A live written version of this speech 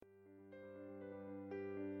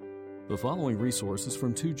The following resource is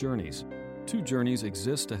from Two Journeys. Two Journeys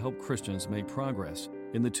exists to help Christians make progress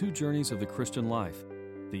in the two journeys of the Christian life,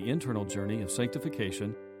 the internal journey of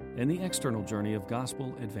sanctification and the external journey of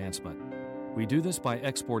gospel advancement. We do this by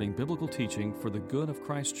exporting biblical teaching for the good of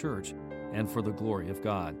Christ's church and for the glory of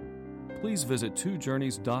God. Please visit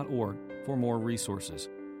twojourneys.org for more resources.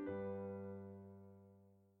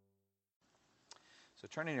 So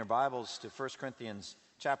turning your Bibles to 1 Corinthians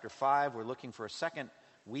chapter 5, we're looking for a second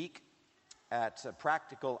week at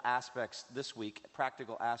practical aspects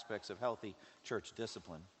of healthy church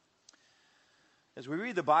discipline. As we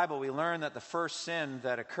read the Bible, we learn that the first sin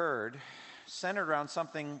that occurred centered around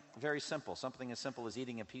something very simple, something as simple as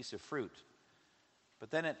eating a piece of fruit.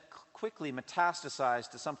 But then it quickly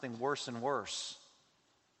metastasized to something worse and worse,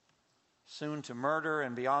 soon to murder,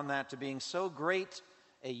 and beyond that to being so great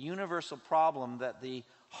a universal problem that the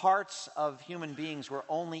hearts of human beings were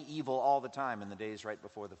only evil all the time in the days right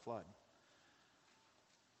before the flood.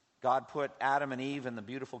 God put Adam and Eve in the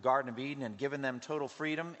beautiful Garden of Eden and given them total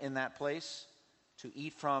freedom in that place to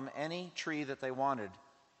eat from any tree that they wanted,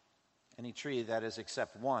 any tree, that is,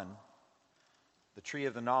 except one, the tree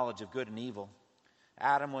of the knowledge of good and evil.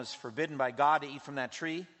 Adam was forbidden by God to eat from that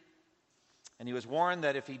tree, and he was warned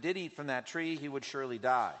that if he did eat from that tree, he would surely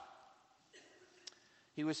die.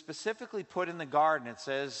 He was specifically put in the garden, it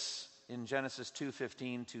says in Genesis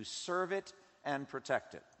 2:15, to serve it and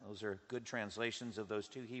protect it. Those are good translations of those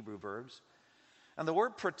two Hebrew verbs. And the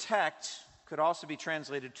word protect could also be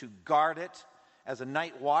translated to guard it, as a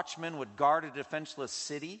night watchman would guard a defenseless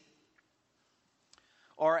city,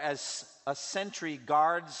 or as a sentry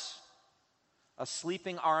guards a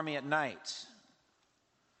sleeping army at night.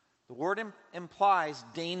 The word implies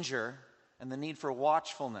danger and the need for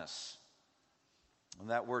watchfulness.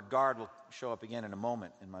 And that word guard will show up again in a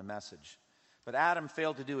moment in my message. But Adam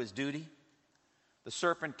failed to do his duty. The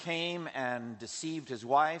serpent came and deceived his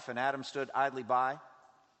wife, and Adam stood idly by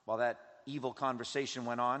while that evil conversation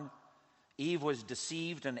went on. Eve was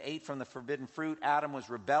deceived and ate from the forbidden fruit. Adam was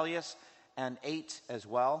rebellious and ate as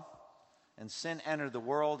well. And sin entered the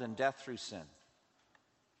world, and death through sin.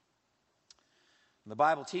 The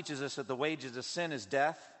Bible teaches us that the wages of sin is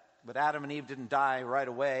death, but Adam and Eve didn't die right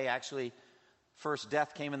away. Actually, first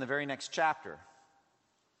death came in the very next chapter,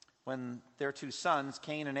 when their two sons,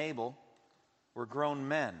 Cain and Abel, were grown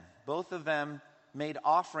men. Both of them made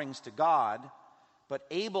offerings to God, but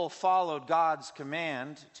Abel followed God's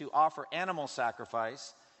command to offer animal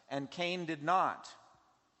sacrifice, and Cain did not.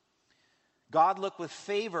 God looked with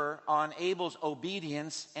favor on Abel's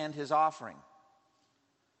obedience and his offering,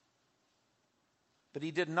 but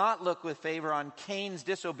he did not look with favor on Cain's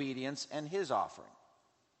disobedience and his offering.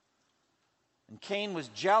 And Cain was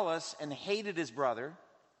jealous and hated his brother,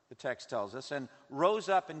 the text tells us, and rose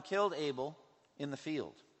up and killed Abel in the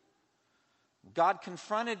field. God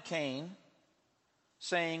confronted Cain,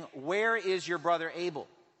 saying, "Where is your brother Abel?"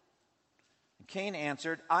 And Cain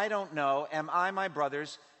answered, "I don't know. Am I my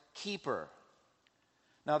brother's keeper?"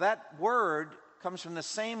 Now that word comes from the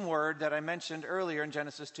same word that I mentioned earlier in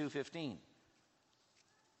Genesis 2:15.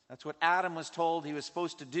 That's what Adam was told he was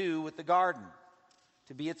supposed to do with the garden,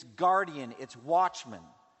 to be its guardian, its watchman,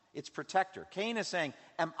 its protector. Cain is saying,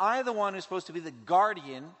 am I the one who's supposed to be the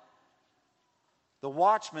guardian, the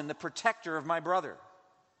watchman, the protector of my brother?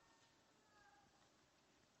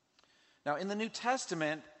 Now, in the New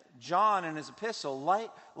Testament, John in his epistle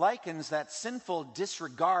likens that sinful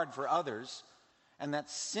disregard for others and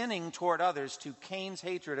that sinning toward others to Cain's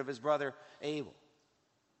hatred of his brother Abel.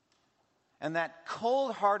 And that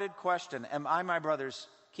cold-hearted question, am I my brother's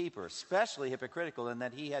keeper, especially hypocritical in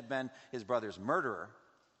that he had been his brother's murderer.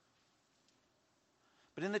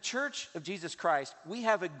 But in the Church of Jesus Christ, we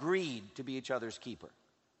have agreed to be each other's keeper.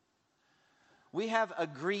 We have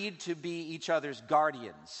agreed to be each other's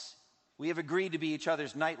guardians. We have agreed to be each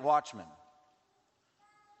other's night watchmen.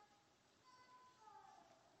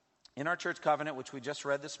 In our church covenant, which we just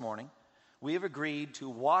read this morning, we have agreed to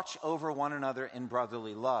watch over one another in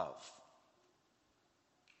brotherly love.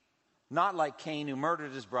 Not like Cain, who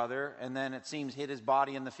murdered his brother and then, it seems, hid his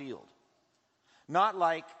body in the field. Not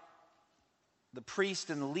like the priest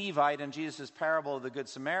and the Levite in Jesus' parable of the Good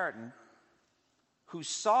Samaritan, who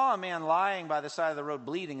saw a man lying by the side of the road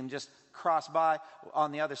bleeding and just crossed by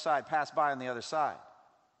on the other side, passed by on the other side.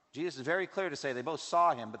 Jesus is very clear to say they both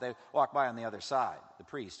saw him, but they walked by on the other side, the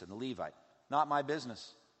priest and the Levite. Not my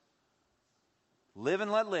business. Live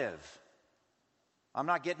and let live. I'm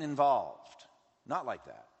not getting involved. Not like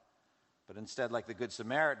that. But instead, like the Good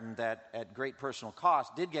Samaritan, that at great personal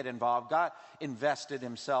cost did get involved, God invested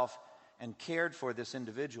himself and cared for this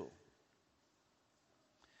individual.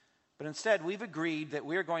 But instead, we've agreed that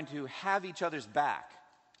we're going to have each other's back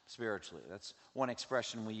spiritually. That's one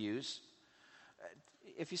expression we use.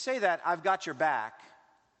 If you say that, I've got your back,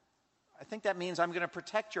 I think that means I'm going to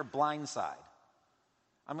protect your blind side.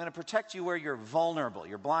 I'm going to protect you where you're vulnerable,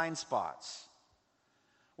 your blind spots,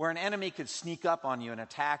 where an enemy could sneak up on you and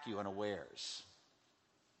attack you unawares.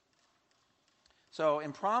 So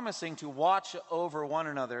in promising to watch over one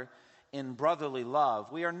another in brotherly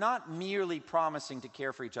love, we are not merely promising to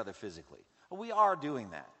care for each other physically. We are doing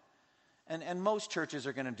that. And most churches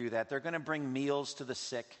are going to do that. They're going to bring meals to the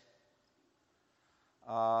sick.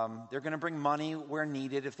 They're going to bring money where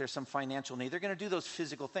needed if there's some financial need. They're going to do those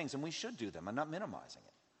physical things, and we should do them. I'm not minimizing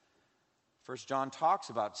it. 1 John talks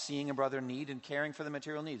about seeing a brother in need and caring for the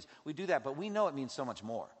material needs. We do that, but we know it means so much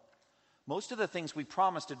more. Most of the things we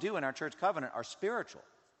promise to do in our church covenant are spiritual.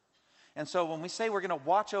 And so when we say we're going to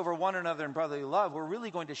watch over one another in brotherly love, we're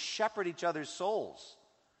really going to shepherd each other's souls.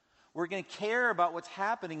 We're going to care about what's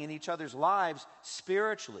happening in each other's lives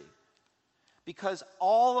spiritually. Because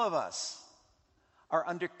all of us are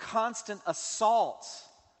under constant assault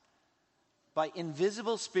by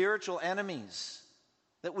invisible spiritual enemies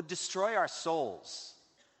that would destroy our souls.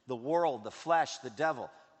 The world, the flesh, the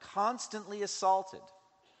devil, constantly assaulted.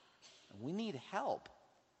 And we need help.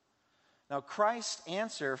 Now, Christ's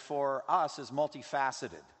answer for us is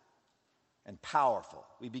multifaceted and powerful.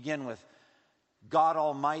 We begin with God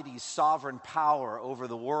Almighty's sovereign power over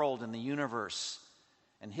the world and the universe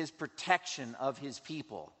and his protection of his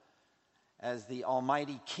people as the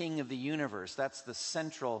Almighty King of the universe. That's the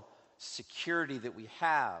central security that we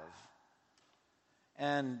have.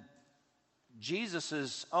 And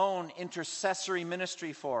Jesus' own intercessory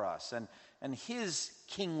ministry for us and his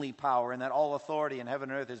kingly power, and that all authority in heaven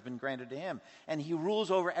and earth has been granted to him. And he rules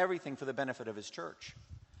over everything for the benefit of his church.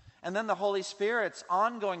 And then the Holy Spirit's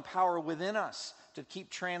ongoing power within us to keep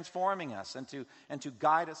transforming us and to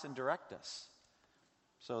guide us and direct us.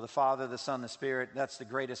 So the Father, the Son, the Spirit, that's the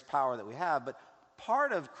greatest power that we have. But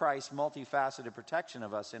part of Christ's multifaceted protection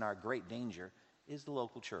of us in our great danger is the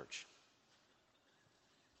local church.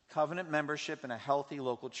 Covenant membership in a healthy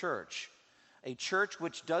local church. A church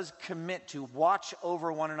which does commit to watch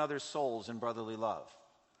over one another's souls in brotherly love.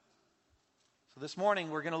 So this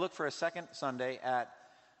morning we're going to look for a second Sunday at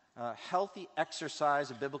healthy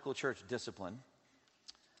exercise of biblical church discipline.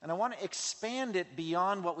 And I want to expand it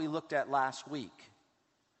beyond what we looked at last week,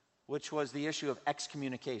 which was the issue of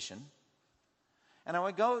excommunication. And I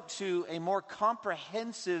want to go to a more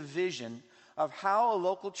comprehensive vision of how a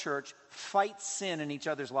local church fights sin in each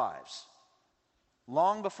other's lives,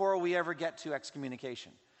 long before we ever get to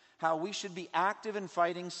excommunication. How we should be active in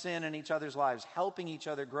fighting sin in each other's lives, helping each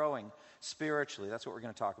other growing spiritually. That's what we're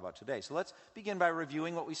going to talk about today. So let's begin by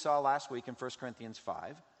reviewing what we saw last week in 1 Corinthians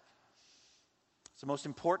 5. It's the most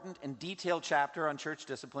important and detailed chapter on church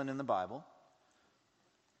discipline in the Bible.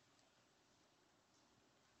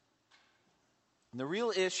 And the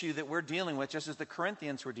real issue that we're dealing with, just as the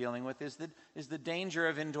Corinthians were dealing with, is the danger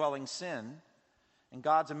of indwelling sin and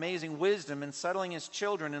God's amazing wisdom in settling his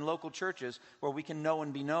children in local churches where we can know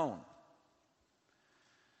and be known.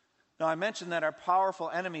 Now, I mentioned that our powerful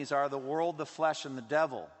enemies are the world, the flesh, and the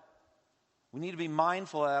devil. We need to be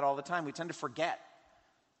mindful of that all the time. We tend to forget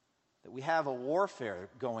that we have a warfare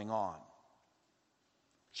going on.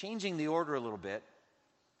 Changing the order a little bit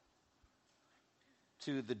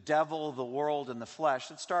to the devil, the world, and the flesh.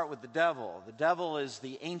 Let's start with the devil. The devil is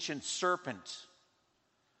the ancient serpent,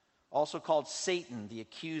 also called Satan, the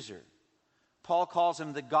accuser. Paul calls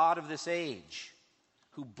him the god of this age,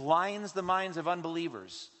 who blinds the minds of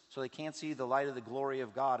unbelievers so they can't see the light of the glory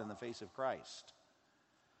of God in the face of Christ.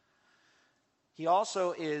 He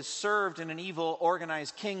also is served in an evil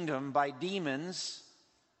organized kingdom by demons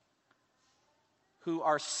who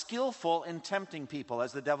are skillful in tempting people,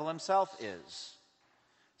 as the devil himself is.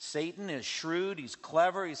 Satan is shrewd, he's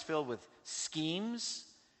clever, he's filled with schemes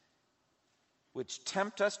which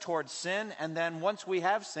tempt us towards sin, and then once we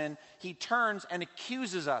have sin, he turns and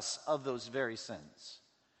accuses us of those very sins.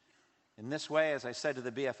 In this way, as I said to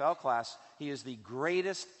the BFL class, he is the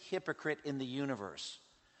greatest hypocrite in the universe,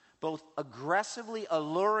 both aggressively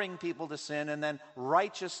alluring people to sin and then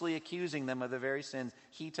righteously accusing them of the very sins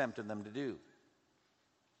he tempted them to do.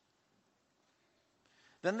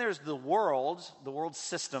 Then there's the world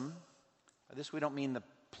system. By this we don't mean the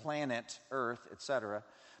planet, Earth, etc.,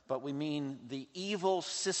 but we mean the evil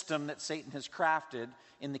system that Satan has crafted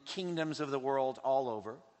in the kingdoms of the world all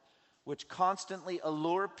over, which constantly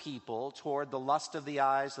allure people toward the lust of the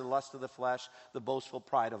eyes, the lust of the flesh, the boastful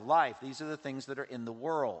pride of life. These are the things that are in the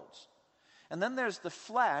world. And then there's the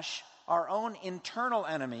flesh, our own internal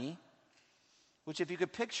enemy, which if you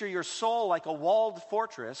could picture your soul like a walled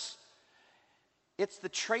fortress, it's the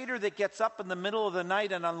traitor that gets up in the middle of the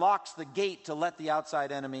night and unlocks the gate to let the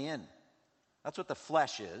outside enemy in. That's what the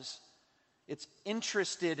flesh is. It's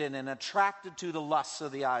interested in and attracted to the lusts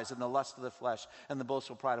of the eyes and the lust of the flesh and the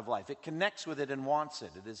boastful pride of life. It connects with it and wants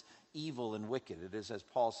it. It is evil and wicked. It is, as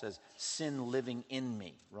Paul says, sin living in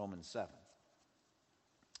me, Romans 7.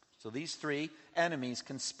 So these three enemies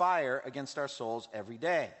conspire against our souls every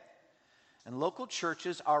day. And local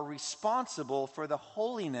churches are responsible for the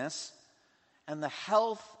holiness and the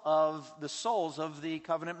health of the souls of the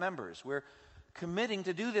covenant members. We're committing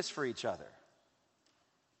to do this for each other.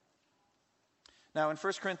 Now, in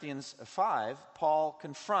 1 Corinthians 5, Paul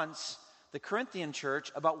confronts the Corinthian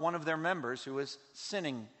church about one of their members who was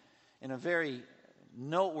sinning in a very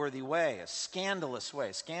noteworthy way, a scandalous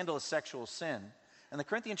sexual sin. And the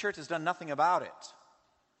Corinthian church has done nothing about it.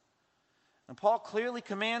 And Paul clearly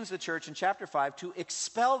commands the church in chapter 5 to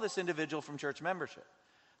expel this individual from church membership.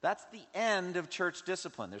 That's the end of church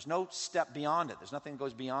discipline. There's no step beyond it. There's nothing that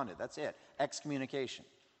goes beyond it. That's it. Excommunication.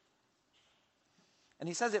 And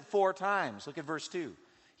he says it 4 times. Look at verse 2.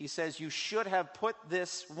 He says, you should have put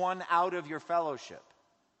this one out of your fellowship.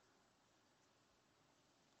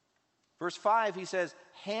 Verse 5, he says,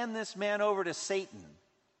 hand this man over to Satan.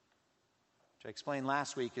 Which I explained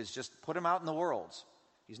last week is just put him out in the world.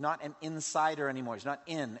 He's not an insider anymore. He's not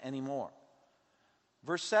in anymore.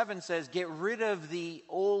 Verse 7 says, get rid of the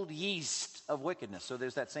old yeast of wickedness. So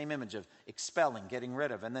there's that same image of expelling, getting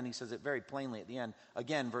rid of. And then he says it very plainly at the end.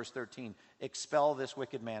 Again, verse 13, expel this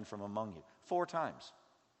wicked man from among you. 4 times.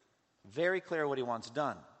 Very clear what he wants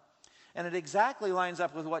done. And it exactly lines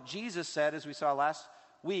up with what Jesus said, as we saw last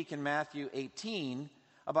week in Matthew 18,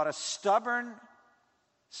 about a stubborn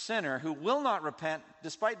sinner who will not repent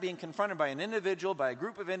despite being confronted by an individual, by a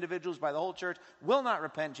group of individuals, by the whole church, will not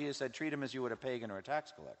repent. Jesus said, treat him as you would a pagan or a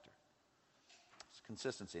tax collector. It's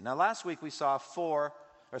consistency. Now, last week we saw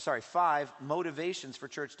 5 motivations for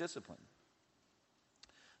church discipline.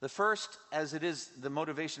 The first, as it is the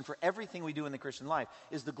motivation for everything we do in the Christian life,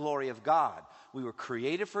 is the glory of God. We were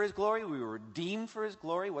created for his glory. We were redeemed for his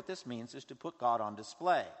glory. What this means is to put God on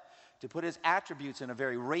display, to put his attributes in a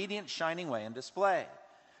very radiant, shining way on display.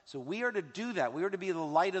 So we are to do that. We are to be the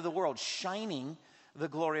light of the world, shining the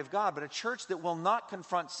glory of God. But a church that will not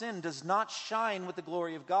confront sin does not shine with the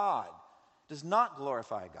glory of God, does not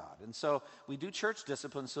glorify God. And so we do church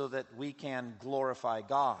discipline so that we can glorify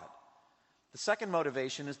God. The second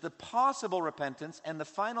motivation is the possible repentance and the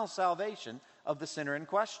final salvation of the sinner in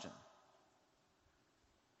question.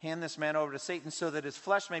 Hand this man over to Satan so that his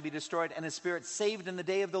flesh may be destroyed and his spirit saved in the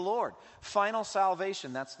day of the Lord. Final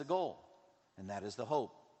salvation, that's the goal. And that is the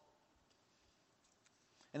hope.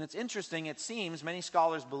 And it's interesting, it seems, many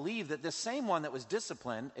scholars believe that this same one that was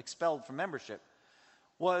disciplined, expelled from membership,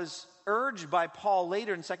 was urged by Paul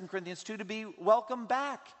later in 2 Corinthians 2 to be welcomed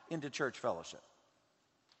back into church fellowship.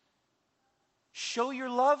 Show your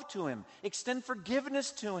love to him. Extend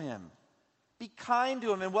forgiveness to him. Be kind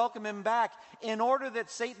to him and welcome him back in order that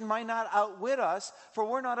Satan might not outwit us, for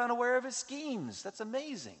we're not unaware of his schemes. That's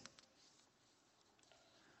amazing.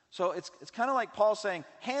 So it's kind of like Paul saying,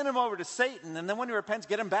 hand him over to Satan, and then when he repents,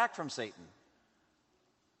 get him back from Satan.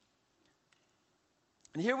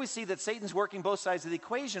 And here we see that Satan's working both sides of the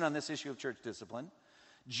equation on this issue of church discipline.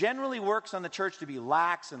 Generally works on the church to be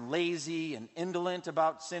lax and lazy and indolent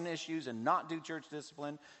about sin issues and not do church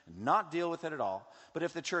discipline and not deal with it at all. But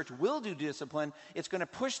if the church will do discipline, it's going to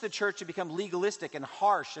push the church to become legalistic and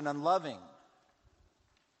harsh and unloving.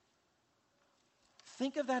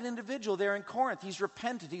 Think of that individual there in Corinth. He's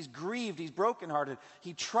repented, he's grieved, he's brokenhearted.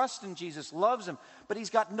 He trusts in Jesus, loves him, but he's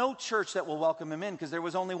got no church that will welcome him in because there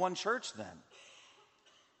was only one church then.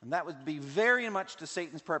 And that would be very much to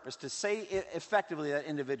Satan's purpose, to say effectively to that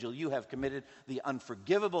individual, you have committed the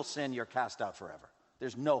unforgivable sin, you're cast out forever.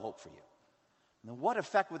 There's no hope for you. Now, what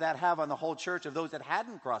effect would that have on the whole church of those that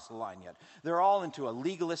hadn't crossed the line yet? They're all into a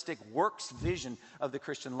legalistic works vision of the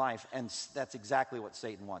Christian life, and that's exactly what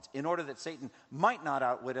Satan wants. In order that Satan might not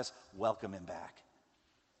outwit us, welcome him back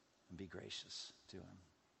and be gracious to him.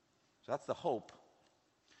 So that's the hope.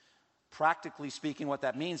 Practically speaking, what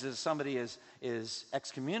that means is somebody is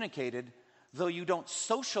excommunicated, though you don't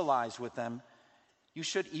socialize with them, you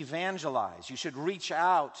should evangelize. You should reach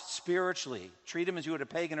out spiritually. Treat him as you would a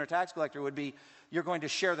pagan or tax collector would be. You're going to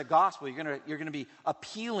share the gospel. You're going to be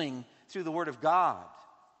appealing through the word of God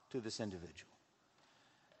to this individual.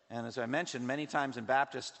 And as I mentioned, many times in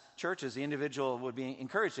Baptist churches, the individual would be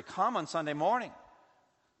encouraged to come on Sunday morning.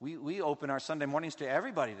 We open our Sunday mornings to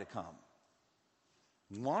everybody to come.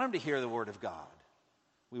 We want them to hear the word of God.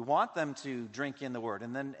 We want them to drink in the Word.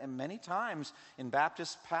 And then and many times in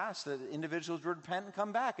Baptist past, the individuals would repent and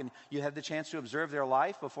come back. And you had the chance to observe their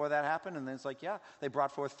life before that happened. And then it's like, yeah, they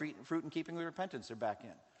brought forth fruit in keeping with repentance. They're back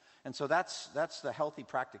in. And so that's the healthy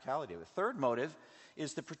practicality of it. The third motive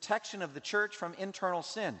is the protection of the church from internal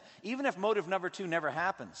sin. Even if motive number 2 never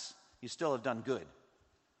happens, you still have done good.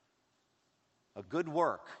 A good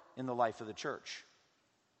work in the life of the church.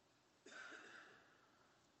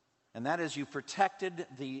 And that is, you protected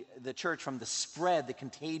the church from the spread, the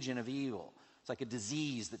contagion of evil. It's like a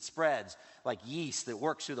disease that spreads, like yeast that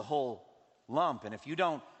works through the whole lump. And if you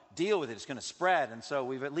don't deal with it, it's going to spread. And so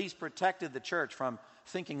we've at least protected the church from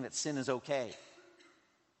thinking that sin is okay.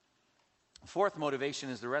 The fourth motivation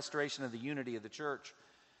is the restoration of the unity of the church.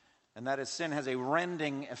 And that is, sin has a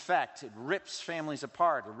rending effect. It rips families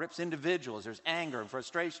apart. It rips individuals. There's anger and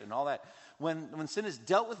frustration and all that. When sin is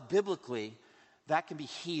dealt with biblically, that can be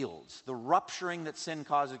healed. The rupturing that sin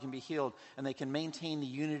causes can be healed, and they can maintain the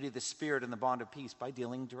unity of the Spirit and the bond of peace by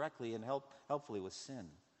dealing directly and helpfully with sin.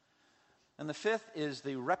 And the fifth is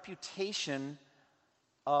the reputation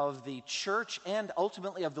of the church and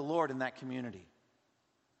ultimately of the Lord in that community.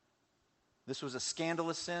 This was a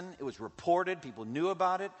scandalous sin. It was reported. People knew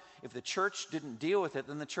about it. If the church didn't deal with it,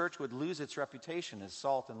 then the church would lose its reputation as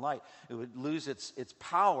salt and light. It would lose its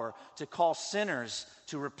power to call sinners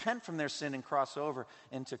to repent from their sin and cross over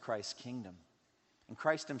into Christ's kingdom. And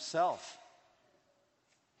Christ himself,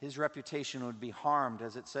 his reputation would be harmed,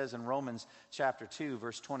 as it says in Romans chapter 2,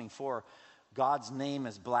 verse 24. God's name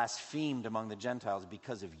is blasphemed among the Gentiles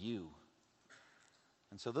because of you.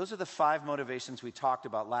 And so those are the 5 motivations we talked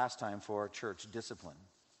about last time for church discipline.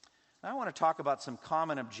 Now I want to talk about some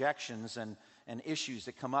common objections and issues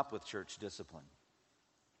that come up with church discipline.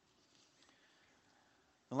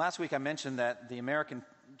 And last week I mentioned that the American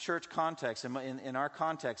church context, in our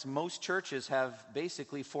context, most churches have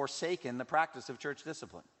basically forsaken the practice of church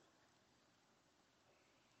discipline.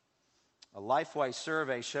 A LifeWise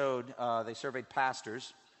survey showed, they surveyed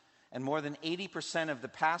pastors, and more than 80% of the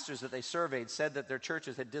pastors that they surveyed said that their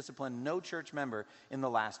churches had disciplined no church member in the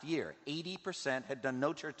last year. 80% had done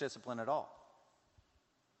no church discipline at all.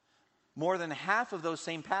 More than half of those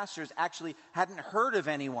same pastors actually hadn't heard of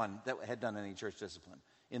anyone that had done any church discipline.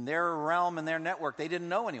 In their realm and their network, they didn't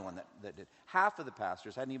know anyone that did. Half of the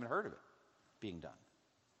pastors hadn't even heard of it being done.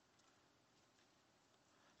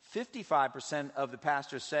 55% of the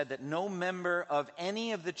pastors said that no member of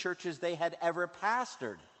any of the churches they had ever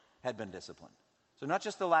pastored had been disciplined. So not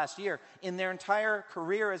just the last year, in their entire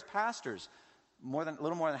career as pastors, a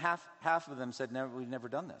little more than half of them said, we've never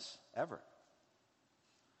done this, ever.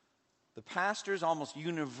 The pastors almost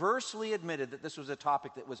universally admitted that this was a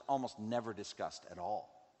topic that was almost never discussed at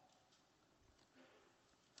all.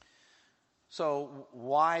 So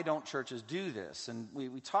why don't churches do this? And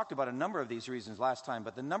we talked about a number of these reasons last time,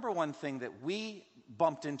 but the number one thing that we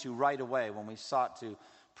bumped into right away when we sought to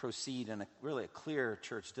proceed in a clear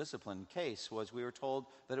church discipline case was we were told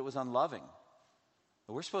that it was unloving.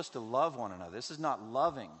 But we're supposed to love one another. This is not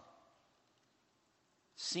loving. It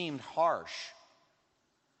seemed harsh.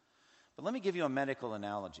 But let me give you a medical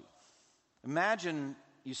analogy. Imagine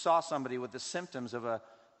you saw somebody with the symptoms of a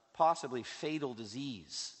possibly fatal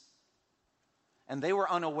disease, and they were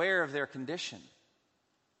unaware of their condition.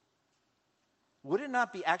 Would it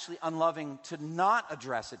not be actually unloving to not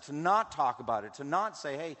address it, to not talk about it, to not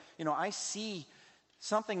say, hey, I see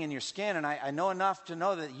something in your skin and I know enough to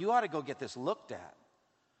know that you ought to go get this looked at.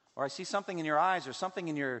 Or I see something in your eyes or something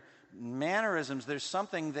in your mannerisms. There's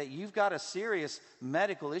something that you've got a serious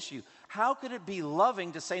medical issue. How could it be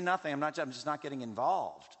loving to say nothing? I'm just not getting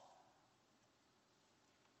involved.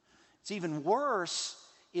 It's even worse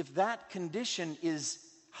if that condition is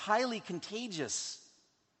highly contagious.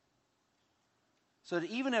 So that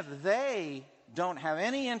even if they don't have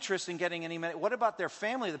any interest in getting any medication, what about their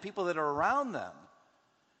family, the people that are around them?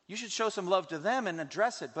 You should show some love to them and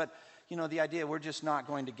address it. But, the idea we're just not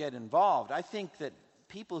going to get involved. I think that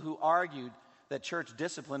people who argued that church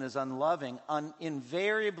discipline is unloving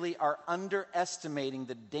invariably are underestimating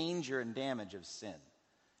the danger and damage of sin.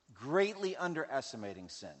 Greatly underestimating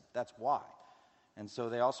sin. That's why. And so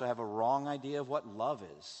they also have a wrong idea of what love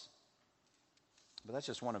is. But that's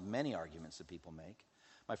just one of many arguments that people make.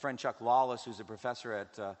 My friend Chuck Lawless, who's a professor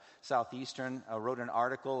at Southeastern, wrote an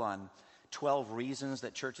article on 12 reasons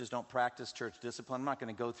that churches don't practice church discipline. I'm not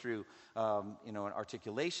going to go through an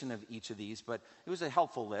articulation of each of these, but it was a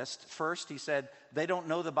helpful list. First, he said, they don't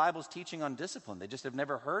know the Bible's teaching on discipline. They just have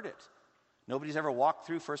never heard it. Nobody's ever walked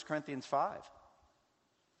through 1 Corinthians 5.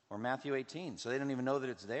 or Matthew 18, so they don't even know that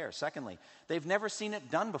it's there. Secondly, they've never seen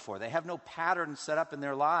it done before. They have no pattern set up in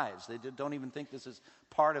their lives. They don't even think this is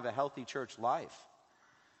part of a healthy church life.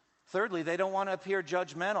 Thirdly, they don't want to appear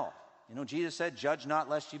judgmental. You know, Jesus said, "Judge not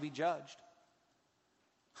lest you be judged."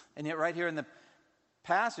 And yet right here in the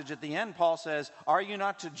passage at the end, Paul says, "Are you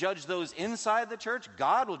not to judge those inside the church?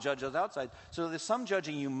 God will judge those outside." So there's some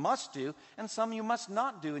judging you must do and some you must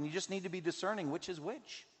not do, and you just need to be discerning which is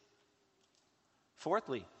which.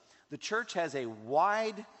 Fourthly, the church has a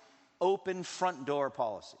wide open front door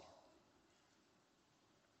policy.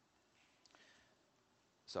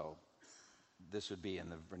 So this would be in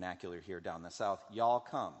the vernacular here down the south, y'all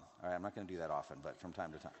come. All right, I'm not going to do that often, but from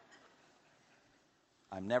time to time.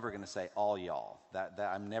 I'm never going to say all y'all. That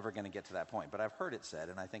I'm never going to get to that point, but I've heard it said,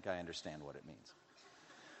 and I think I understand what it means.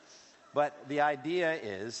 But the idea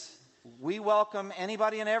is we welcome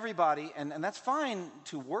anybody and everybody, and that's fine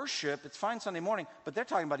to worship. It's fine Sunday morning, but they're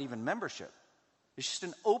talking about even membership. It's just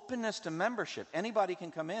an openness to membership. Anybody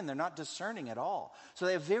can come in. They're not discerning at all. So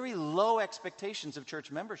they have very low expectations of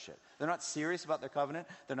church membership. They're not serious about their covenant.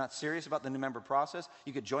 They're not serious about the new member process.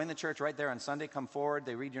 You could join the church right there on Sunday, come forward,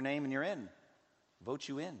 they read your name, and you're in. Vote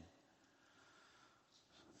you in.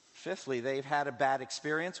 Fifthly, they've had a bad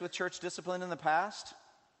experience with church discipline in the past.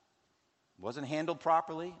 It wasn't handled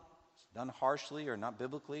properly. It's done harshly or not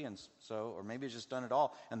biblically, and so, or maybe it's just done at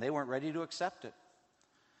all, and they weren't ready to accept it.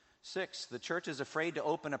 6, the church is afraid to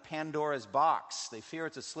open a Pandora's box. They fear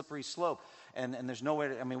it's a slippery slope, and there's no way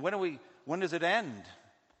to, when does it end?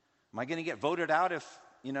 Am I going to get voted out if,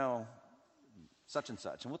 such and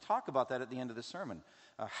such? And we'll talk about that at the end of the sermon.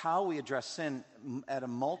 How we address sin at a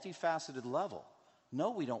multifaceted level.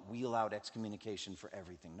 No, we don't wheel out excommunication for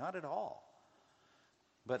everything. Not at all.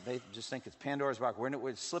 But they just think it's Pandora's box. We're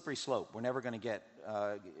a slippery slope. We're never going to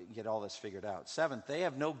get all this figured out. 7th, they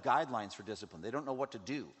have no guidelines for discipline. They don't know what to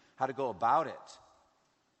do, how to go about it.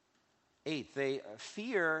 8th, they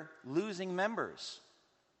fear losing members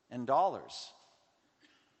and dollars.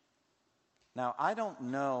 Now, I don't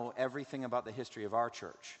know everything about the history of our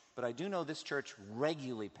church, but I do know this church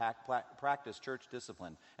regularly practiced church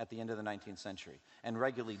discipline at the end of the 19th century and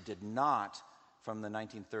regularly did not from the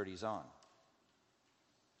 1930s on.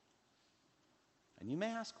 And you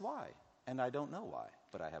may ask why, and I don't know why,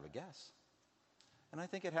 but I have a guess. And I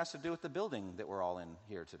think it has to do with the building that we're all in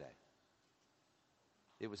here today.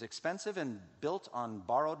 It was expensive and built on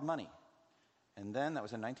borrowed money. And then that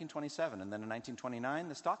was in 1927, and then in 1929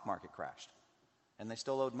 the stock market crashed, and they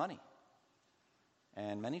still owed money.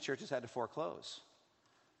 And many churches had to foreclose.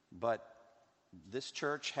 But this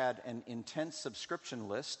church had an intense subscription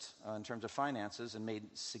list in terms of finances and made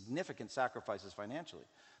significant sacrifices financially.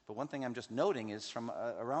 But one thing I'm just noting is from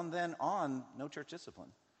around then on, no church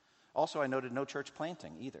discipline. Also, I noted no church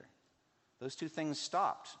planting either. Those two things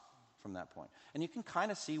stopped from that point. And you can kind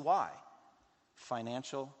of see why.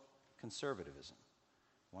 Financial conservatism.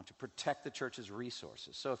 You want to protect the church's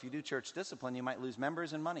resources. So if you do church discipline, you might lose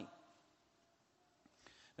members and money.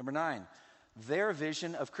 Number 9, their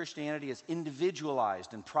vision of Christianity is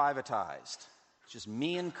individualized and privatized. It's just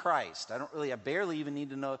me and Christ. I barely even need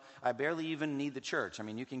the church. I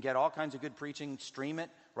mean, you can get all kinds of good preaching, stream it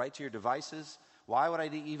right to your devices. Why would I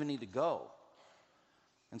even need to go?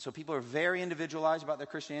 And so people are very individualized about their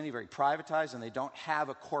Christianity, very privatized, and they don't have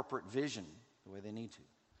a corporate vision the way they need to.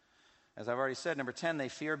 As I've already said, number 10, they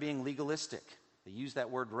fear being legalistic. They use that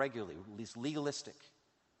word regularly, at least legalistic.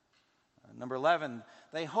 Number 11,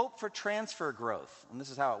 they hope for transfer growth, and this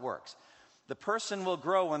is how it works. The person will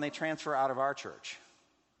grow when they transfer out of our church.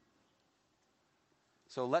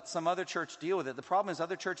 So let some other church deal with it. The problem is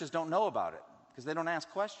other churches don't know about it because they don't ask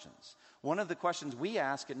questions. One of the questions we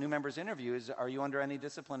ask at new members interview is, are you under any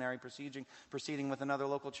disciplinary proceeding with another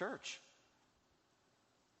local church?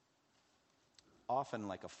 Often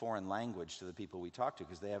like a foreign language to the people we talk to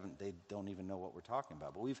because they don't even know what we're talking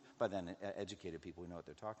about. But we've by then educated people who know what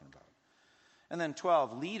they're talking about. And then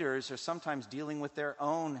 12, leaders are sometimes dealing with their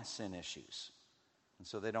own sin issues. And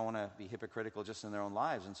so they don't want to be hypocritical just in their own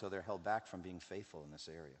lives, and so they're held back from being faithful in this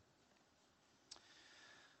area.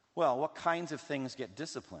 Well, what kinds of things get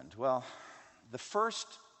disciplined? Well, the first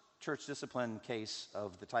church discipline case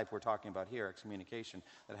of the type we're talking about here, excommunication,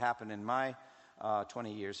 that happened in my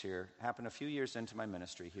 20 years here, happened a few years into my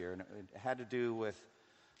ministry here, and it had to do with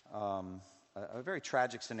a very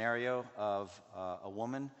tragic scenario of a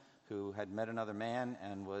woman who had met another man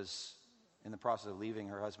and was in the process of leaving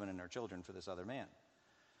her husband and her children for this other man.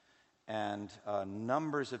 And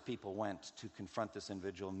numbers of people went to confront this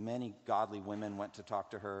individual. Many godly women went to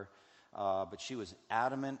talk to her. But she was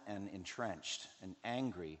adamant and entrenched and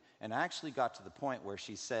angry, and actually got to the point where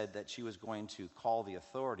she said that she was going to call the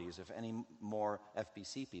authorities if any more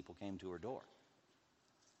FBC people came to her door.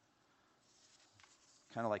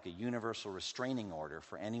 Kind of like a universal restraining order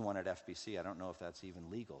for anyone at FBC. I don't know if that's even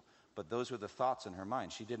legal. But those were the thoughts in her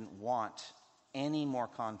mind. She didn't want any more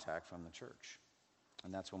contact from the church.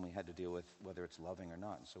 And that's when we had to deal with whether it's loving or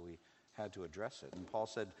not. And so we had to address it. And Paul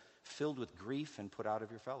said, filled with grief and put out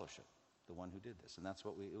of your fellowship, the one who did this. And that's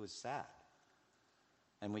it was sad.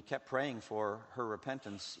 And we kept praying for her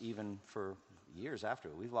repentance even for years after.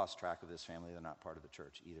 We've lost track of this family. They're not part of the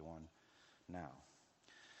church, either one now.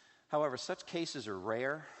 However, such cases are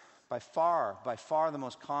rare. By far the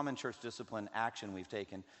most common church discipline action we've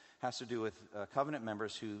taken has to do with covenant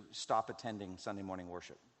members who stop attending Sunday morning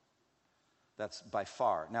worship. That's by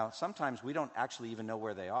far. Now, sometimes we don't actually even know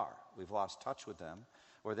where they are. We've lost touch with them,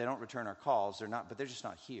 or they don't return our calls. But they're just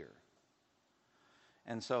not here.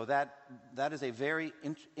 And so that is a very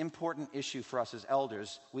important issue for us as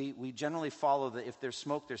elders. We generally follow the if there's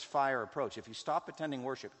smoke, there's fire approach. If you stop attending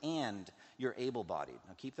worship and you're able-bodied,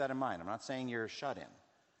 now keep that in mind. I'm not saying you're shut-in,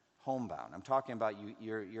 homebound. I'm talking about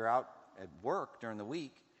you're out at work during the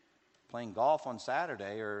week, playing golf on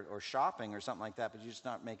Saturday or shopping or something like that, but you're just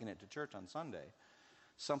not making it to church on Sunday.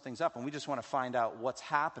 Something's up, and we just want to find out what's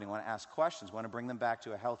happening. We want to ask questions. We want to bring them back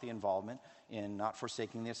to a healthy involvement in not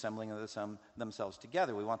forsaking the assembling of themselves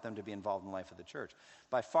together. We want them to be involved in the life of the church.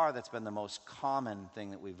 By far, that's been the most common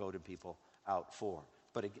thing that we voted people out for.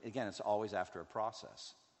 But again, it's always after a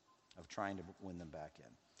process of trying to win them back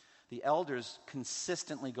in. The elders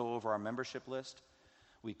consistently go over our membership list.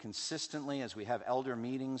 We consistently, as we have elder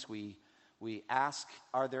meetings, we ask,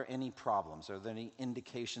 are there any problems? Are there any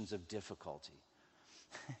indications of difficulty?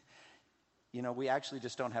 We actually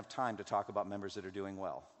just don't have time to talk about members that are doing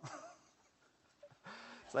well.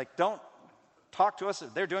 It's like, don't talk to us.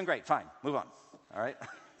 They're doing great. Fine. Move on. All right?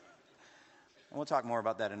 And we'll talk more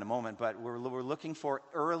about that in a moment, but we're looking for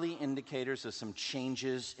early indicators of some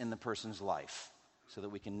changes in the person's life so that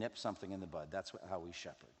we can nip something in the bud. That's how we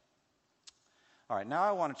shepherd. All right, now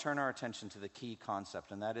I want to turn our attention to the key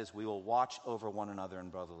concept, and that is we will watch over one another in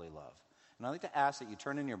brotherly love. And I'd like to ask that you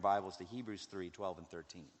turn in your Bibles to Hebrews 3, 12 and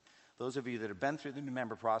 13. Those of you that have been through the new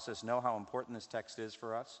member process know how important this text is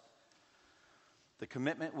for us. The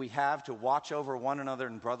commitment we have to watch over one another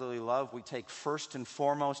in brotherly love, we take first and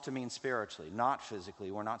foremost to mean spiritually, not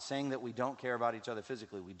physically. We're not saying that we don't care about each other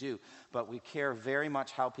physically. We do. But we care very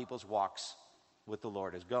much how people's walks with the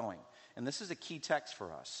Lord is going. And this is a key text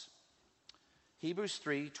for us. Hebrews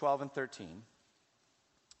 3, 12 and 13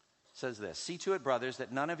 says this, see to it, brothers,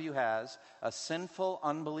 that none of you has a sinful,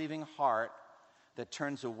 unbelieving heart that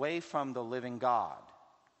turns away from the living God,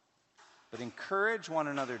 but encourage one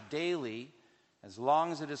another daily, as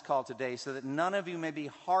long as it is called today, so that none of you may be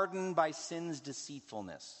hardened by sin's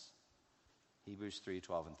deceitfulness. Hebrews 3,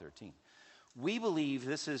 12 and 13. We believe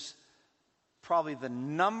this is probably the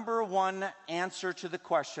number one answer to the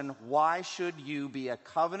question, why should you be a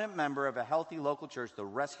covenant member of a healthy local church the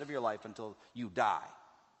rest of your life until you die?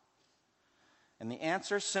 And the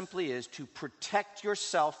answer simply is to protect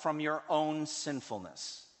yourself from your own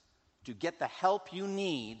sinfulness, to get the help you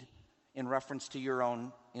need in reference to your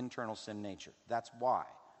own internal sin nature. That's why.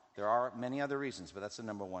 There are many other reasons, but that's the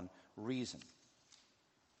number one reason.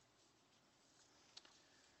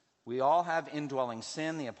 We all have indwelling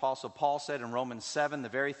sin. The Apostle Paul said in Romans 7, the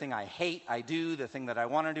very thing I hate, I do. The thing that I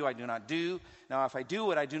want to do, I do not do. Now, if I do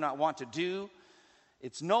what I do not want to do,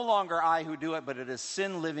 it's no longer I who do it, but it is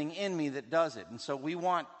sin living in me that does it. And so we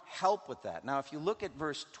want help with that. Now, if you look at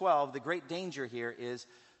verse 12, the great danger here is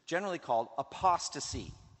generally called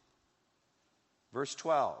apostasy. Verse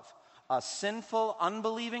 12, a sinful,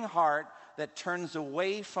 unbelieving heart that turns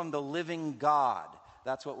away from the living God.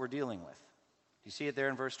 That's what we're dealing with. You see it there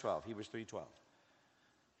in verse 12, Hebrews 3:12.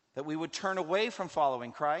 That we would turn away from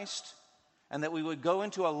following Christ and that we would go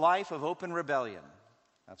into a life of open rebellion.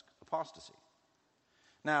 That's apostasy.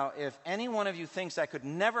 Now, if any one of you thinks that could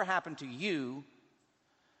never happen to you,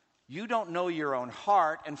 you don't know your own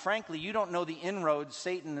heart, and frankly, you don't know the inroads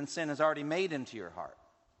Satan and sin has already made into your heart.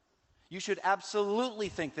 You should absolutely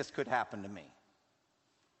think this could happen to me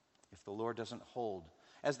if the Lord doesn't hold.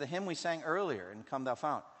 As the hymn we sang earlier in Come Thou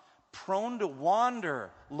Fount, prone to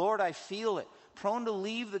wander, Lord, I feel it. Prone to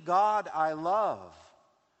leave the God I love.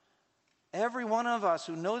 Every one of us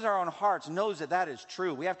who knows our own hearts knows that that is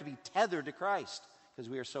true. We have to be tethered to Christ because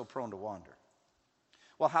we are so prone to wander.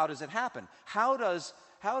 Well, how does it happen? How does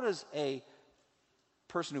a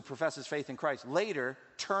person who professes faith in Christ later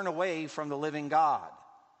turn away from the living God?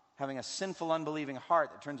 having a sinful, unbelieving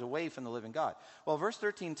heart that turns away from the living God? Well, verse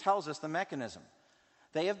 13 tells us the mechanism.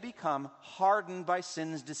 They have become hardened by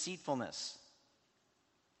sin's deceitfulness.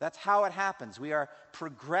 That's how it happens. We are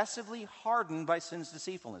progressively hardened by sin's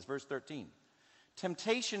deceitfulness. Verse 13.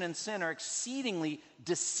 Temptation and sin are exceedingly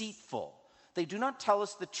deceitful. They do not tell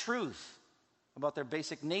us the truth about their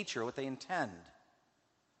basic nature, what they intend.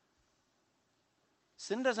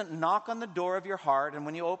 Sin doesn't knock on the door of your heart, and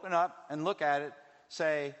when you open up and look at it,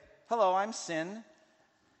 say, "Hello, I'm sin,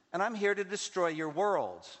 and I'm here to destroy your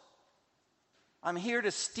world. I'm here to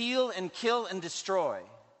steal and kill and destroy.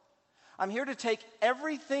 I'm here to take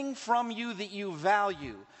everything from you that you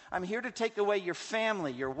value. I'm here to take away your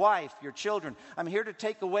family, your wife, your children. I'm here to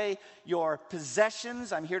take away your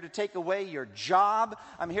possessions. I'm here to take away your job.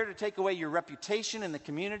 I'm here to take away your reputation in the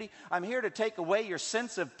community. I'm here to take away your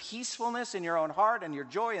sense of peacefulness in your own heart and your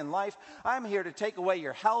joy in life. I'm here to take away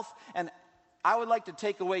your health, and I would like to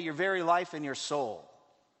take away your very life and your soul."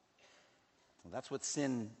 Well, that's what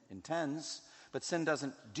sin intends. But sin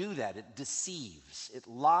doesn't do that. It deceives. It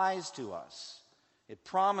lies to us. It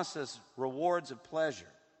promises rewards of pleasure.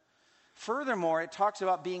 Furthermore, it talks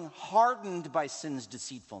about being hardened by sin's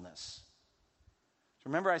deceitfulness.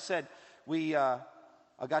 Remember I said, I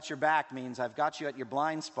got your back means I've got you at your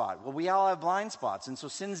blind spot. Well, we all have blind spots, and so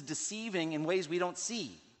sin's deceiving in ways we don't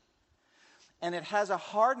see. And it has a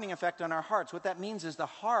hardening effect on our hearts. What that means is the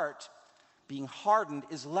heart, being hardened,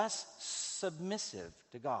 is less submissive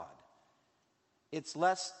to God. It's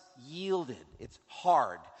less yielded. It's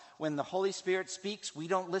hard. When the Holy Spirit speaks, we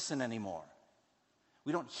don't listen anymore.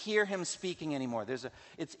 We don't hear him speaking anymore.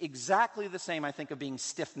 It's exactly the same, I think, of being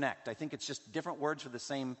stiff-necked. I think it's just different words for the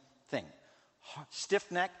same thing.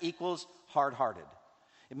 Stiff-neck equals hard-hearted.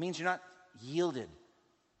 It means you're not yielded.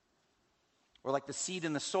 Or like the seed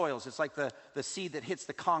in the soils. It's like the seed that hits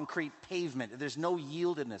the concrete pavement. There's no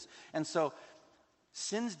yieldedness. And so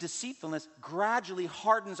sin's deceitfulness gradually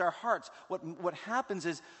hardens our hearts. What happens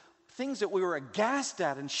is things that we were aghast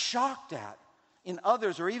at and shocked at in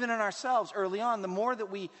others or even in ourselves early on, the more that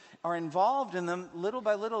we are involved in them, little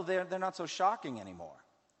by little, they're not so shocking anymore.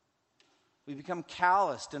 We become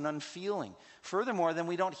calloused and unfeeling. Furthermore, then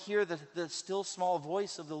we don't hear the still small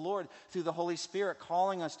voice of the Lord through the Holy Spirit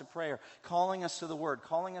calling us to prayer, calling us to the Word,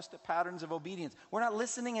 calling us to patterns of obedience. We're not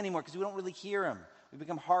listening anymore because we don't really hear him. We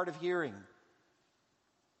become hard of hearing.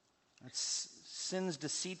 It's sin's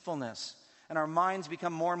deceitfulness. And our minds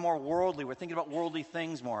become more and more worldly. We're thinking about worldly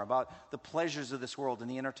things more, about the pleasures of this world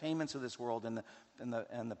and the entertainments of this world and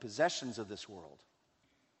the possessions of this world.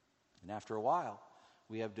 And after a while,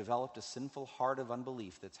 we have developed a sinful heart of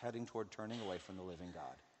unbelief that's heading toward turning away from the living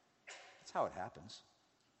God. That's how it happens.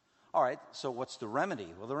 All right, so what's the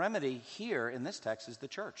remedy? Well, the remedy here in this text is the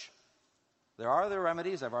church. There are other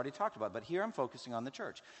remedies I've already talked about, but here I'm focusing on the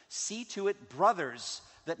church. See to it, brothers,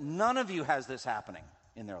 that none of you has this happening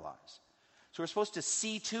in their lives. So we're supposed to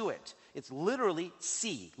see to it. It's literally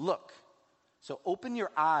see, look. So open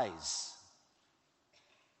your eyes.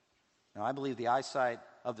 Now, I believe the eyesight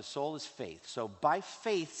of the soul is faith. So by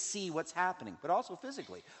faith, see what's happening, but also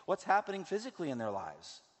physically. What's happening physically in their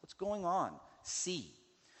lives? What's going on? See.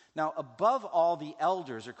 Now, above all, the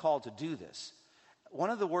elders are called to do this. One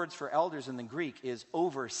of the words for elders in the Greek is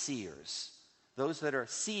overseers, those that are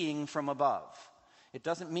seeing from above. It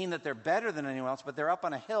doesn't mean that they're better than anyone else, but they're up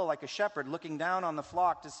on a hill like a shepherd looking down on the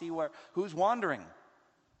flock to see who's wandering.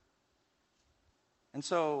 And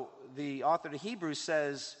so the author to Hebrews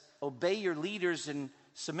says, obey your leaders and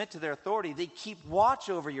submit to their authority. They keep watch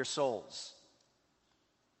over your souls,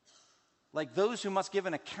 like those who must give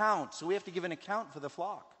an account. So we have to give an account for the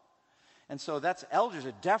flock. And so elders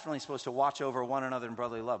are definitely supposed to watch over one another in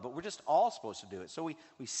brotherly love, but we're just all supposed to do it. So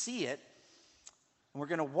we see it, and we're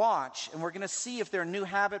going to watch, and we're going to see if there are new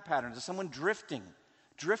habit patterns. Is someone drifting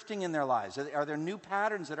in their lives? Are there new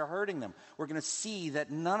patterns that are hurting them? We're going to see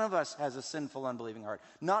that none of us has a sinful, unbelieving heart.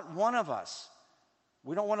 Not one of us.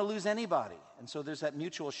 We don't want to lose anybody. And so there's that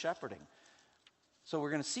mutual shepherding. So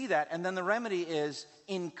we're going to see that. And then the remedy is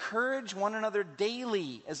encourage one another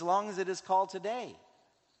daily, as long as it is called today.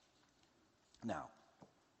 Now,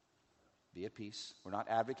 be at peace. We're not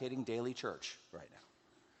advocating daily church right now.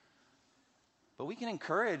 But we can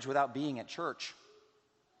encourage without being at church.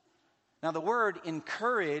 Now, the word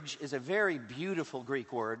encourage is a very beautiful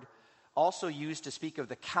Greek word, also used to speak of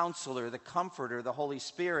the counselor, the comforter, the Holy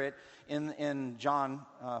Spirit in John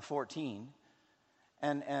 14.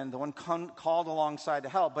 And the one called alongside to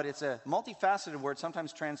help, but it's a multifaceted word,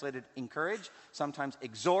 sometimes translated encourage, sometimes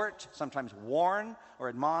exhort, sometimes warn or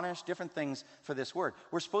admonish, different things for this word.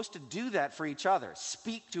 We're supposed to do that for each other,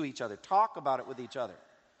 speak to each other, talk about it with each other.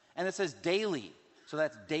 And it says daily. So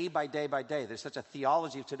that's day by day by day. There's such a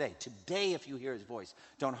theology of today. Today, if you hear his voice,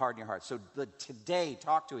 don't harden your heart. So today,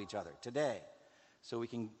 talk to each other. Today. So we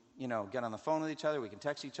can, get on the phone with each other. We can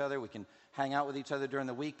text each other. We can hang out with each other during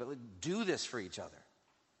the week. But do this for each other.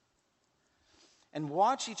 And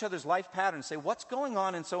watch each other's life patterns. Say, what's going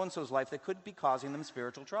on in so-and-so's life that could be causing them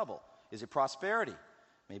spiritual trouble? Is it prosperity?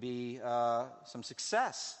 Maybe some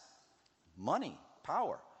success, money,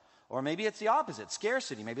 power. Or maybe it's the opposite,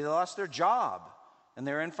 scarcity. Maybe they lost their job and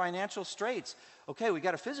they're in financial straits. Okay, we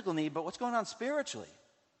got a physical need, but what's going on spiritually?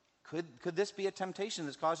 Could this be a temptation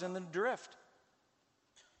that's causing them to drift?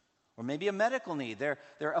 Or maybe a medical need. They're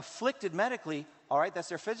afflicted medically. All right, that's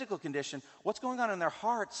their physical condition. What's going on in their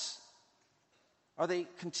hearts? Are they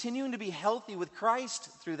continuing to be healthy with Christ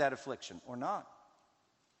through that affliction or not?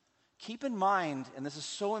 Keep in mind, and this is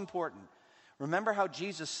so important, remember how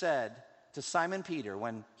Jesus said to Simon Peter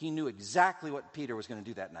when he knew exactly what Peter was going to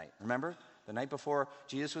do that night. Remember? The night before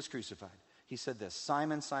Jesus was crucified. He said this,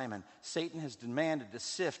 Simon, Simon, Satan has demanded to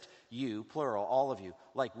sift you, plural, all of you,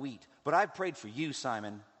 like wheat. But I've prayed for you,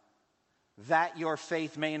 Simon, that your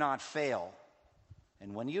faith may not fail.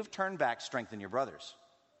 And when you've turned back, strengthen your brothers.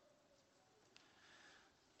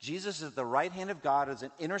 Jesus is at the right hand of God as an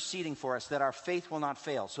interceding for us that our faith will not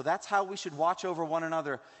fail. So that's how we should watch over one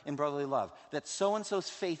another in brotherly love. That so-and-so's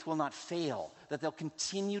faith will not fail. That they'll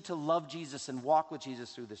continue to love Jesus and walk with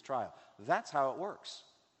Jesus through this trial. That's how it works.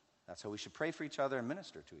 That's how we should pray for each other and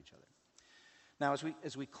minister to each other. Now,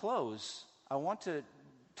 as we close, I want to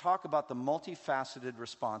talk about the multifaceted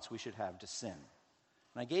response we should have to sin.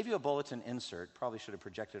 And I gave you a bulletin insert. Probably should have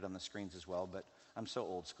projected on the screens as well, but I'm so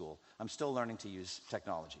old school. I'm still learning to use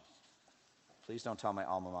technology. Please don't tell my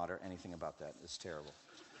alma mater anything about that. It's terrible.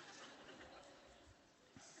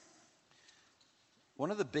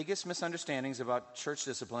 One of the biggest misunderstandings about church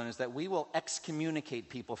discipline is that we will excommunicate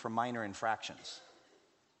people for minor infractions.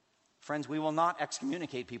 Friends, we will not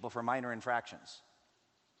excommunicate people for minor infractions.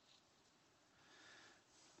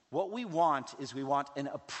 What we want is we want an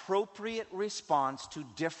appropriate response to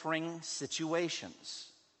differing situations.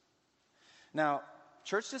 Now,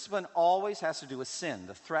 church discipline always has to do with sin,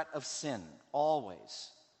 the threat of sin, always.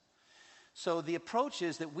 So the approach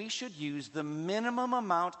is that we should use the minimum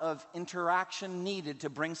amount of interaction needed to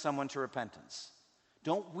bring someone to repentance.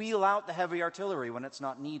 Don't wheel out the heavy artillery when it's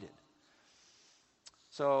not needed.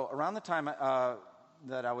 So around the time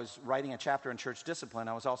that I was writing a chapter in church discipline,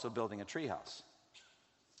 I was also building a treehouse.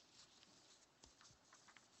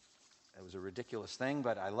 It was a ridiculous thing,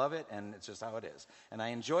 but I love it, and it's just how it is. And I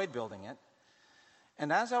enjoyed building it.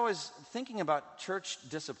 And as I was thinking about church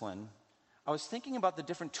discipline, I was thinking about the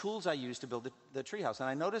different tools I used to build the treehouse. And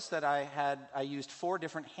I noticed that I used 4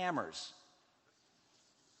 different hammers.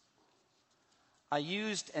 I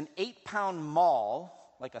used an 8-pound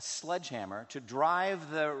maul, like a sledgehammer, to drive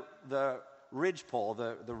the ridge pole,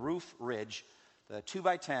 the roof ridge, the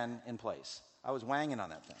 2x10 in place. I was wanging on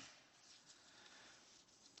that thing.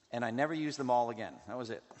 And I never used the maul again. That was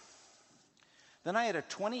it. Then I had a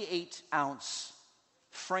 28-ounce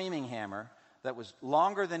framing hammer that was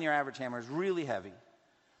longer than your average hammer. It was really heavy.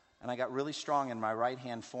 And I got really strong in my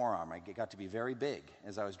right-hand forearm. I got to be very big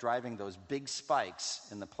as I was driving those big spikes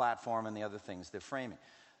in the platform and the other things, the framing.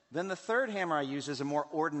 Then the third hammer I used is a more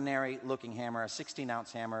ordinary-looking hammer, a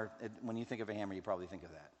 16-ounce hammer. When you think of a hammer, you probably think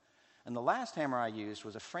of that. And the last hammer I used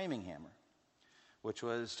was a framing hammer, which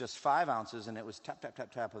was just 5 ounces, and it was tap, tap,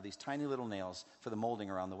 tap, tap of these tiny little nails for the molding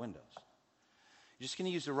around the windows. You're just going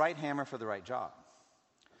to use the right hammer for the right job.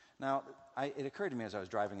 Now, it occurred to me as I was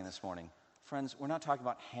driving in this morning, friends, we're not talking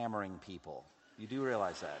about hammering people. You do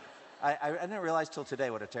realize that. I didn't realize till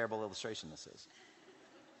today what a terrible illustration this is.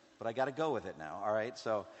 But I got to go with it now, all right?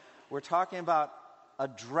 So we're talking about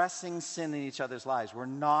addressing sin in each other's lives. We're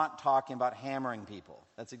not talking about hammering people.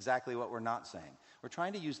 That's exactly what we're not saying. We're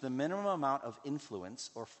trying to use the minimum amount of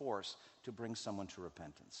influence or force to bring someone to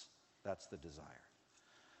repentance. That's the desire.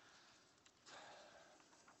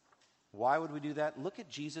 Why would we do that? Look at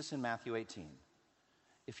Jesus in Matthew 18.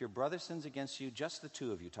 If your brother sins against you, just the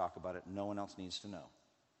two of you talk about it. No one else needs to know.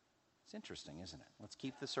 It's interesting, isn't it? Let's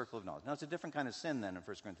keep the circle of knowledge. Now, it's a different kind of sin than in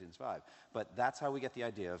 1 Corinthians 5. But that's how we get the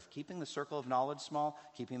idea of keeping the circle of knowledge small,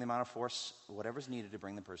 keeping the amount of force, whatever's needed to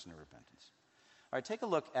bring the person to repentance. All right, take a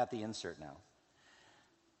look at the insert now.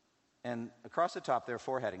 And across the top, there are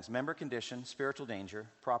 4 headings: member condition, spiritual danger,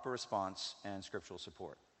 proper response, and scriptural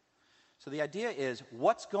support. So the idea is,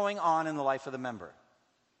 what's going on in the life of the member?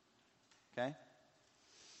 Okay?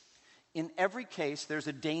 In every case, there's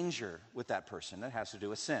a danger with that person that has to do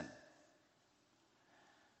with sin.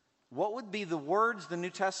 what would be the words the New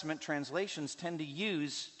Testament translations tend to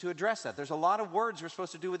use to address that? There's a lot of words we're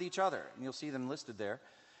supposed to do with each other, and you'll see them listed there.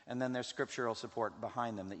 And then there's scriptural support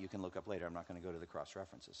behind them that you can look up later. I'm not going to go to the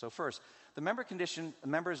cross-references. So first, the member condition, the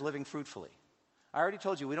member is living fruitfully. I already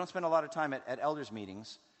told you, we don't spend a lot of time at elders'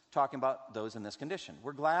 meetings talking about those in this condition.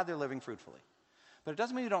 We're glad they're living fruitfully. But it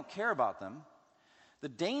doesn't mean we don't care about them. The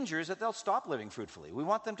danger is that they'll stop living fruitfully. We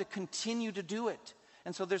want them to continue to do it.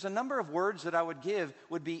 And so there's a number of words that I would give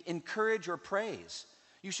would be encourage or praise.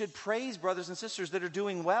 You should praise brothers and sisters that are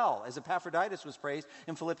doing well, as Epaphroditus was praised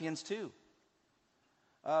in Philippians 2.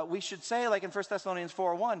 We should say, like in 1 Thessalonians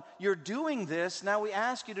 4:1, you're doing this, now we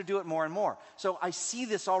ask you to do it more and more. So I see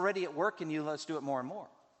this already at work in you, let's do it more and more.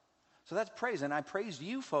 So that's praise. And I praised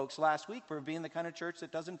you folks last week for being the kind of church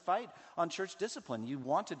that doesn't fight on church discipline. You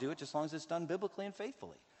want to do it just as long as it's done biblically and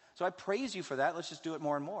faithfully. So I praise you for that. Let's just do it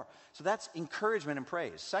more and more. So that's encouragement and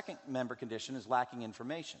praise. Second member condition is lacking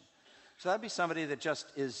information. So that'd be somebody that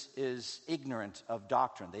just is ignorant of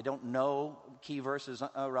doctrine. They don't know key verses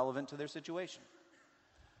relevant to their situation.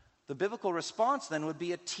 The biblical response then would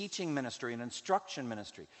be a teaching ministry, an instruction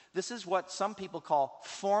ministry. This is what some people call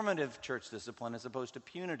formative church discipline as opposed to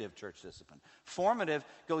punitive church discipline. Formative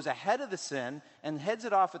goes ahead of the sin and heads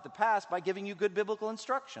it off at the pass by giving you good biblical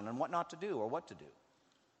instruction on what not to do or what to do.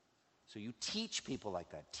 So you teach people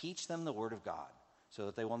like that. Teach them the Word of God so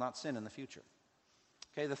that they will not sin in the future.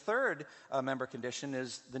 Okay, the third member condition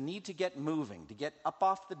is the need to get moving, to get up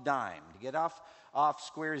off the dime, to get off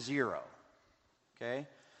square zero. Okay?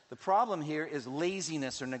 The problem here is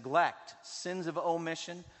laziness or neglect, sins of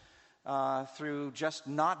omission through just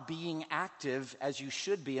not being active as you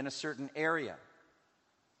should be in a certain area.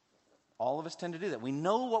 All of us tend to do that. We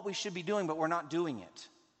know what we should be doing, but we're not doing it.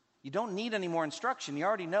 You don't need any more instruction. You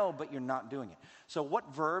already know, but you're not doing it. So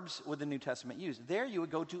what verbs would the New Testament use? There you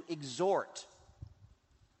would go to exhort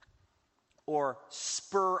or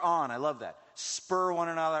spur on. I love that. Spur one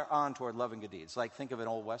another on toward love and good deeds. Like think of an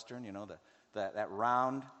old Western, you know, that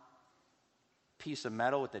round piece of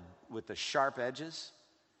metal with the sharp edges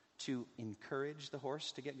to encourage the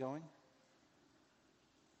horse to get going.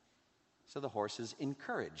 So the horse is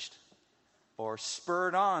encouraged or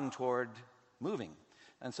spurred on toward moving.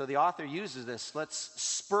 And so the author uses this. Let's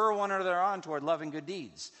spur one another on toward love and good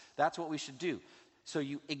deeds. That's what we should do. So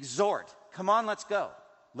you exhort. Come on, let's go.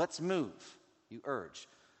 Let's move. You urge.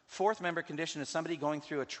 Fourth member condition is somebody going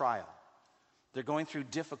through a trial. They're going through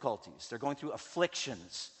difficulties. They're going through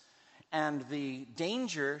afflictions. And the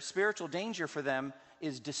danger, spiritual danger for them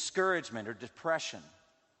is discouragement or depression.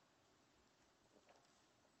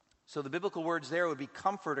 So the biblical words there would be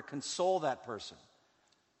comfort or console that person.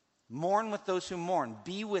 Mourn with those who mourn.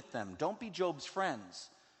 Be with them. Don't be Job's friends,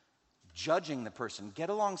 judging the person. Get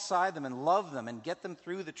alongside them and love them and get them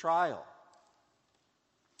through the trial.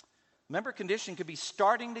 Member condition could be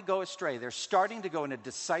starting to go astray. They're starting to go in a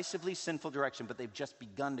decisively sinful direction, but they've just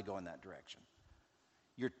begun to go in that direction.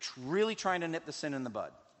 You're really trying to nip the sin in the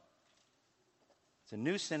bud. It's a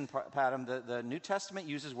new sin pattern. The New Testament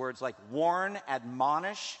uses words like warn,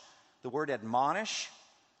 admonish, the word admonish,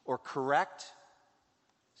 or correct.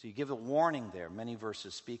 So you give a warning there. Many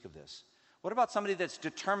verses speak of this. What about somebody that's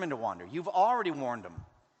determined to wander? You've already warned them,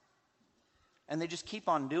 and they just keep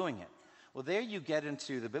on doing it. Well, there you get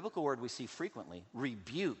into the biblical word we see frequently,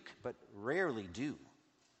 rebuke, but rarely do.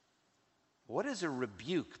 What is a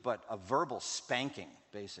rebuke but a verbal spanking,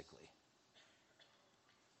 basically?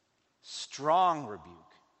 Strong rebuke.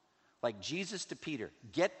 Like Jesus to Peter,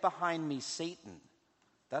 get behind me, Satan.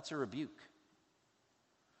 That's a rebuke.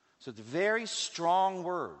 So it's a very strong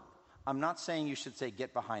word. I'm not saying you should say,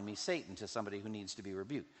 get behind me, Satan, to somebody who needs to be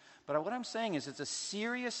rebuked. But what I'm saying is it's a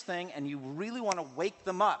serious thing, and you really want to wake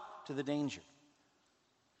them up to the danger.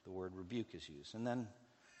 The word rebuke is used. And then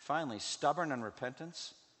finally, stubborn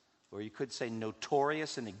unrepentance, or you could say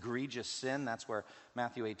notorious and egregious sin. That's where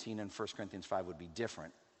Matthew 18 and 1 Corinthians 5 would be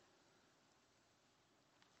different.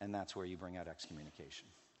 And that's where you bring out excommunication.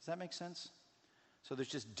 Does that make sense? So there's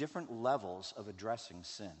just different levels of addressing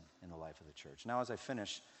sin in the life of the church. Now, as I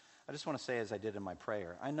finish, I just want to say, as I did in my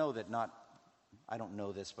prayer, I don't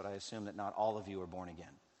know this, but I assume that not all of you are born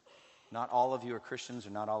again. Not all of you are Christians, or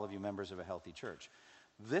not all of you members of a healthy church.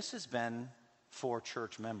 This has been for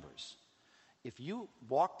church members. If you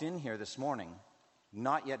walked in here this morning,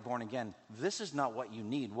 not yet born again, this is not what you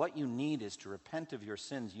need. What you need is to repent of your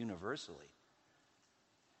sins universally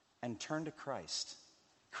and turn to Christ.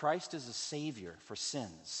 Christ is a savior for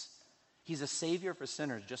sins. He's a savior for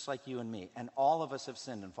sinners just like you and me. And all of us have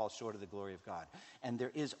sinned and fall short of the glory of God. And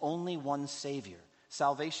there is only one Savior.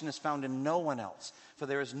 Salvation is found in no one else. For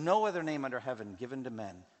there is no other name under heaven given to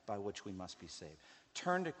men by which we must be saved.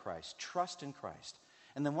 Turn to Christ, trust in Christ.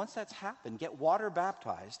 And then once that's happened, get water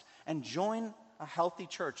baptized and join a healthy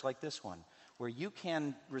church like this one, where you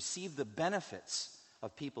can receive the benefits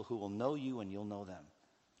of people who will know you and you'll know them.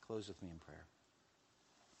 Close with me in prayer.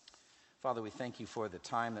 Father, we thank you for the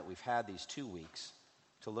time that we've had these 2 weeks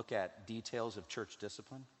to look at details of church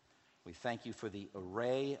discipline. We thank you for the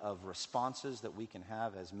array of responses that we can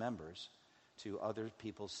have as members to other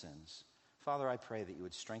people's sins. Father, I pray that you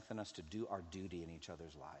would strengthen us to do our duty in each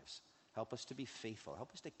other's lives. Help us to be faithful.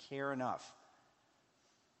 Help us to care enough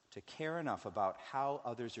about how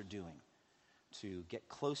others are doing, to get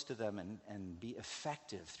close to them and be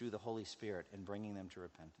effective through the Holy Spirit in bringing them to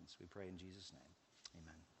repentance. We pray in Jesus' name.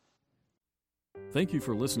 Amen. Thank you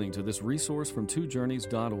for listening to this resource from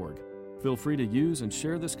twojourneys.org. Feel free to use and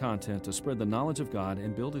share this content to spread the knowledge of God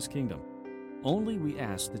and build His kingdom. Only we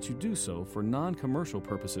ask that you do so for non-commercial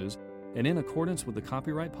purposes and in accordance with the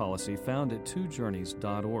copyright policy found at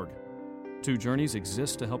twojourneys.org. Two Journeys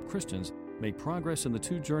exists to help Christians make progress in the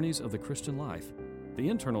two journeys of the Christian life, the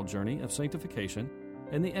internal journey of sanctification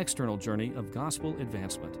and the external journey of gospel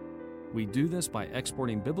advancement. We do this by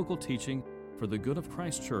exporting biblical teaching for the good of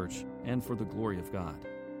Christ's church and for the glory of God.